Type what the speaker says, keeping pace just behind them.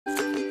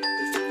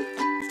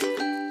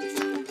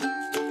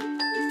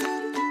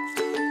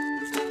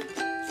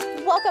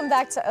Welcome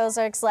back to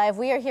Ozarks Live.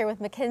 We are here with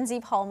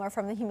Mackenzie Palmer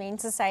from the Humane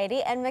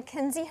Society. And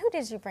Mackenzie, who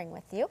did you bring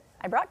with you?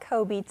 I brought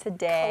Kobe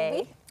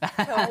today.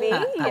 Kobe?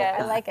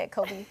 Yes. I like it,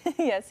 Kobe.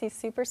 Yes, he's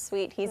super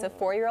sweet. He's a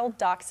 4-year-old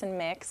dachshund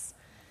mix.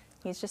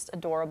 He's just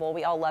adorable.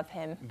 We all love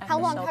him. How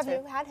long have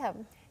you had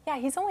him? Yeah,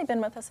 he's only been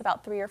with us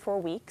about 3 or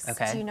 4 weeks.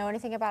 Okay. Do you know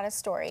anything about his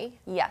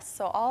story? Yes,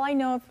 so all I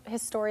know of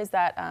his story is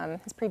that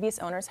his previous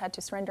owners had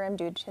to surrender him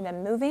due to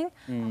them moving.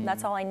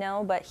 That's all I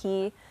know, but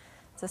he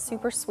is a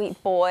super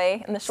sweet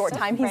boy in the short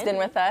time he's been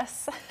with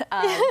us.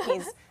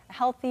 He's a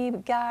healthy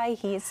guy.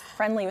 He's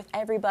friendly with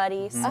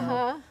everybody.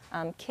 So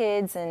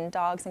kids and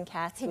dogs and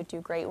cats he would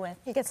do great with.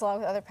 He gets along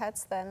with other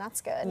pets then,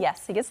 that's good.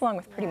 Yes, he gets along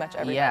with pretty much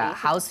everybody. Yeah,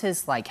 how's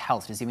his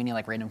health? Does he have any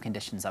random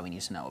conditions that we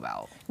need to know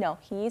about? No,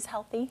 he's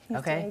healthy.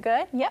 He's doing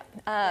good.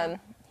 Yep.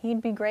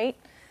 He'd be great,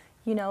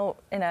 you know,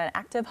 in an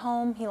active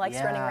home. He likes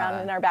running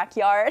around in our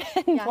backyard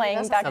and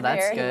playing back there.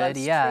 That's good.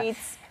 He loves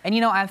treats. And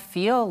you know, I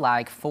feel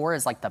like 4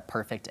 is like the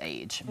perfect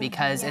age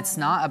because it's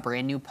not a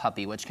brand new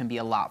puppy, which can be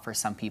a lot for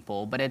some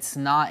people, but it's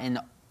not an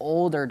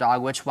older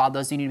dog, which while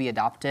those do need to be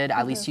adopted,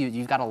 at least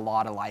you've got a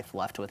lot of life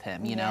left with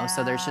him, you know?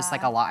 So there's just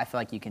like a lot I feel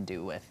like you can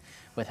do with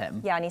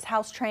him. Yeah, and he's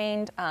house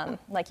trained.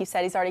 Like you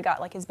said, he's already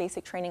got like his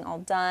basic training all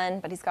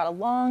done, but he's got a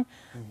long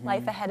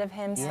life ahead of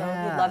him. So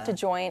he'd love to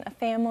join a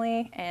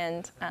family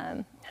and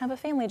have a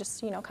family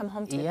just, you know, come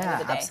home to at the end of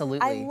the day.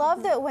 Absolutely. I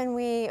love that when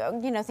we,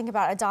 you know, think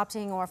about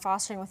adopting or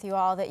fostering with you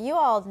all, that you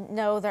all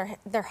know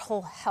their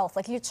whole health.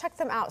 Like you check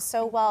them out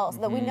so well so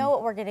that we know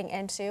what we're getting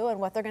into and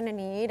what they're going to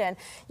need and,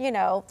 you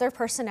know, their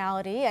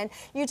personality. And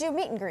you do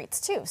meet and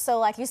greets too. So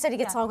like you said, he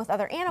gets along with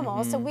other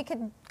animals. So we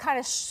could kind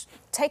of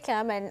take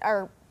him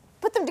or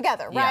put them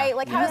together, right?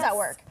 Like, how does that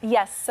work?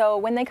 Yes, so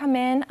when they come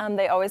in,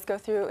 they always go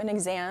through an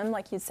exam.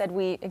 Like you said,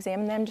 we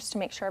examine them just to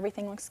make sure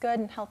everything looks good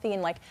and healthy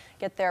and like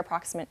get their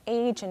approximate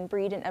age and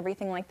breed and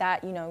everything like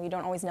that. You know, you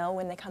don't always know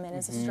when they come in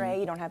as a stray.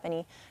 You don't have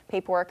any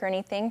paperwork or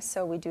anything,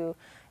 so we do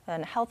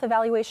a health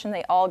evaluation.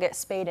 They all get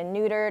spayed and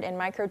neutered and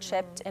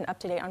microchipped and up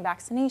to date on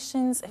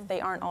vaccinations if they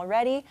aren't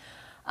already.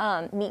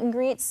 Meet and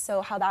greets,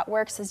 so how that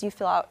works is you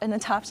fill out an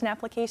adoption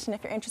application.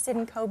 If you're interested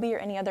in Kobe or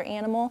any other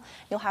animal,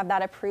 you'll have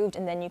that approved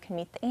and then you can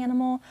meet the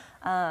animal.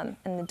 And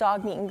the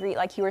dog meet and greet,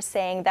 like you were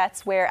saying,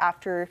 that's where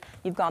after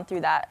you've gone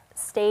through that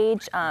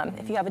stage,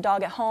 if you have a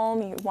dog at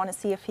home, you want to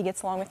see if he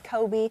gets along with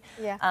Kobe,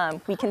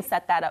 we can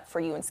set that up for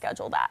you and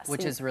schedule that.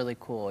 Which is really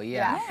cool,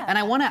 And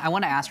I want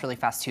to ask really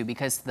fast too,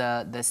 because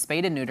the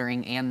spayed and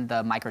neutering and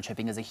the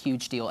microchipping is a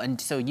huge deal. And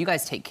so you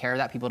guys take care of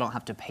that. People don't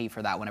have to pay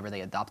for that whenever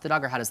they adopt the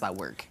dog, or how does that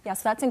work? Yeah,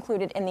 so that's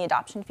included in the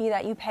adoption fee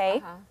that you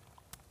pay.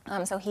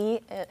 So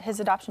his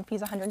adoption fee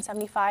is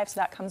 $175, so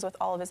that comes with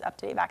all of his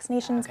up-to-date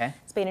vaccinations,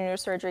 spay and neuter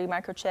surgery,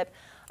 microchip.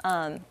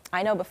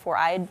 I know before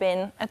I had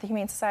been at the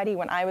Humane Society,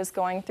 when I was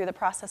going through the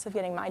process of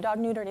getting my dog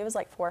neutered, it was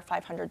like $400 or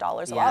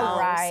 $500 alone.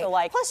 Right. So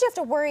like, plus you have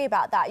to worry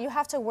about that. You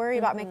have to worry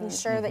about making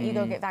sure that you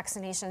go get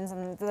vaccinations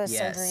and the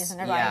surgeries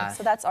and everything.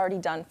 So that's already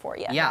done for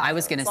you. Yeah, I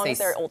was gonna say, as long as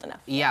they're old enough.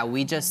 Yeah,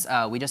 we just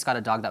got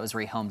a dog that was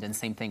rehomed, and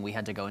same thing. We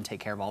had to go and take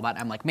care of all that.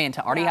 I'm like, man,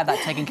 to already have that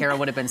taken care of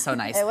would have been so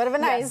nice. It would have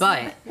been nice.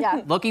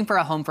 But looking for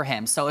a home for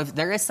him. So if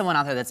there is someone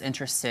out there that's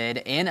interested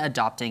in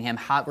adopting him,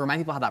 remind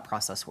people how that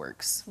process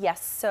works.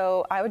 Yes,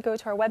 so I would go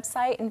to our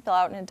website and fill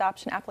out an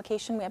adoption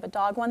application. We have a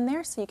dog one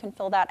there, so you can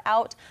fill that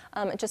out.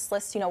 It just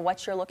lists, you know,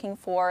 what you're looking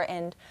for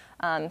and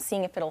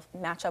seeing if it'll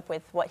match up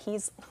with what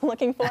he's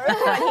looking for.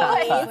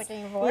 What he needs.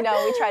 You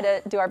know, we try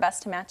to do our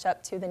best to match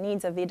up to the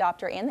needs of the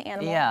adopter and the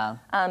animal.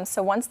 Yeah.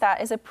 So once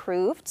that is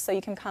approved, so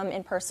you can come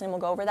in person, we'll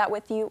go over that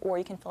with you, or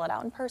you can fill it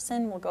out in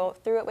person. We'll go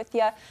through it with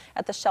you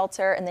at the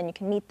shelter, and then you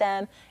can meet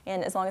them.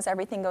 And as long as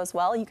everything goes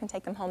well, you can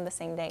take them home the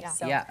same day.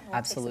 So yeah, it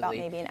absolutely. takes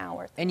about maybe an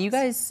hour. And you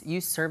guys,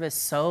 you service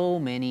so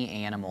many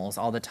animals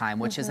all the time,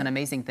 which is an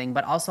amazing thing.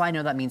 But also, I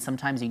know that means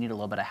sometimes you need a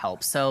little bit of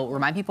help. So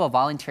remind people of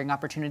volunteering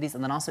opportunities,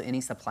 and then also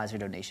any supplies or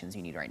donations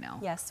you need right now.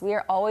 Yes, we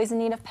are always in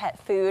need of pet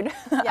food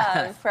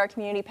for our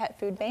community pet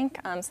food bank.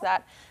 So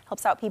that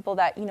helps out people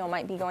that, you know,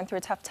 might be going through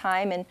a tough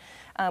time, and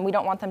we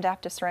don't want them to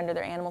have to surrender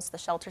their animals to the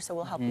shelter, so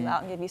we'll help you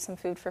out and give you some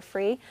food for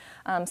free.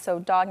 So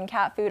dog and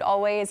cat food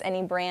always,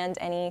 any brand,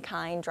 any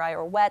kind, dry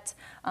or wet.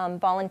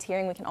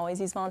 Volunteering, we can always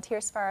use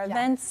volunteers for our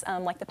events,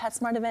 like the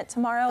PetSmart event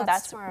tomorrow.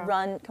 That's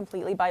run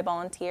completely by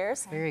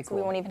volunteers. Very cool. So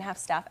we won't even have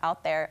staff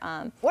out there.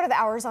 What are the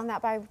hours on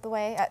that, by the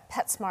way, at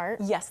PetSmart?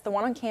 Yes, the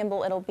one on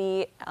Campbell, it'll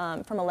be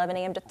from 11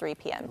 a.m. to 3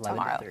 p.m.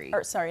 tomorrow.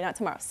 Or sorry, not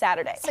tomorrow,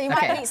 Saturday. So you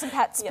might meet some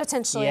pets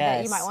potentially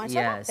that you might want to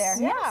check out there.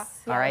 Yeah.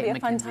 All right, it'll be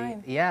a fun Mackenzie.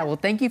 time. Yeah, well,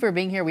 thank you for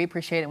being here. We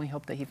appreciate it, and we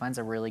hope that he finds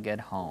a really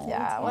good home.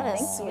 Yeah, what a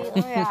sweet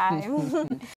little guy.